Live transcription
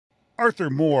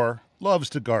Arthur Moore loves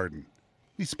to garden.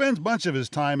 He spends much of his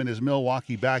time in his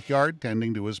Milwaukee backyard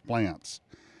tending to his plants.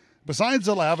 Besides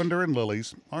the lavender and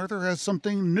lilies, Arthur has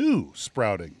something new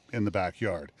sprouting in the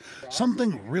backyard.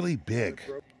 Something really big.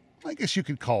 I guess you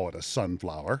could call it a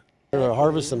sunflower. We're going to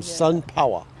harvest some sun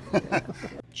power.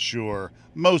 Sure,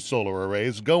 most solar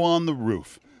arrays go on the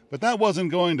roof, but that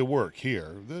wasn't going to work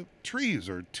here. The trees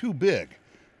are too big.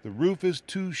 The roof is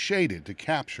too shaded to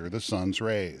capture the sun's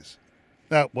rays.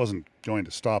 That wasn't going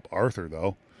to stop Arthur,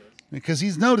 though, because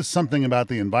he's noticed something about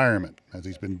the environment as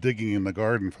he's been digging in the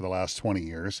garden for the last 20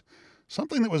 years,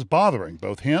 something that was bothering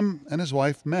both him and his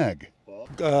wife, Meg.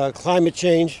 Climate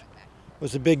change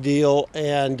was a big deal,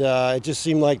 and it just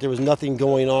seemed like there was nothing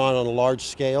going on a large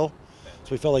scale,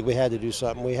 so we felt like we had to do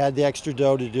something. We had the extra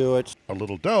dough to do it. A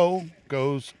little dough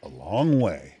goes a long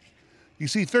way. You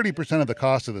see, 30% of the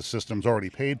cost of the system's already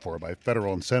paid for by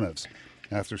federal incentives.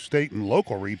 After state and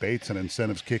local rebates and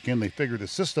incentives kick in, they figure the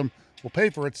system will pay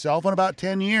for itself in about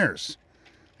 10 years.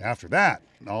 After that,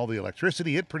 all the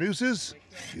electricity it produces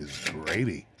is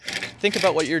gravy. Think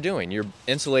about what you're doing. You're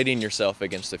insulating yourself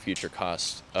against the future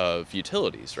cost of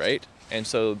utilities, right? And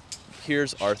so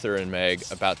here's Arthur and Meg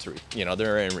about to,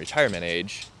 they're in retirement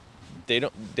age.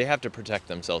 They have to protect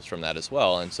themselves from that as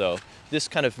well. And so this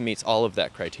kind of meets all of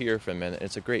that criteria for them, and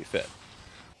it's a great fit.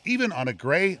 Even on a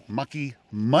gray, mucky,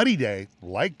 muddy day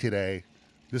like today,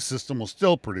 this system will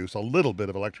still produce a little bit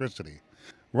of electricity.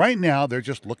 Right now, they're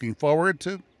just looking forward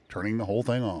to turning the whole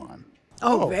thing on.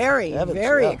 Oh,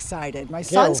 very excited. My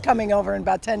son's coming over in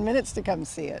about 10 minutes to come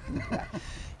see it.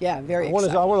 Yeah, very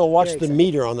excited. I want to watch the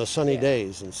meter on the sunny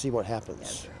days and see what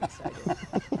happens.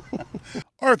 Yeah,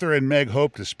 Arthur and Meg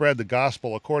hope to spread the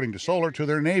gospel according to solar to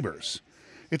their neighbors.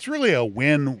 It's really a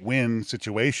win-win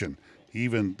situation.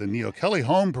 Even the Neil Kelly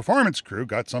Home Performance crew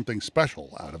got something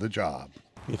special out of the job.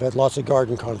 We've had lots of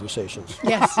garden conversations.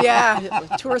 Yes, yeah.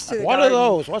 Tours to the What garden. are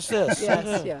those? What's this?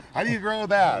 Yes, yeah. How do you grow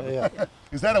that? Yeah.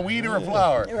 Is that a weed or a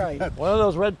flower? Right. What are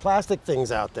those red plastic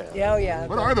things out there? Yeah, oh, yeah.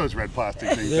 What are those red plastic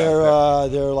things out there?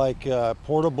 They're like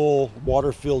portable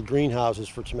water-filled greenhouses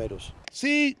for tomatoes.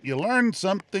 See, you learn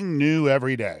something new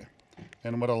every day.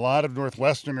 And what a lot of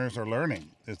Northwesterners are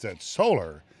learning is that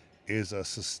solar is a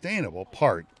sustainable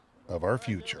part of our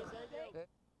future.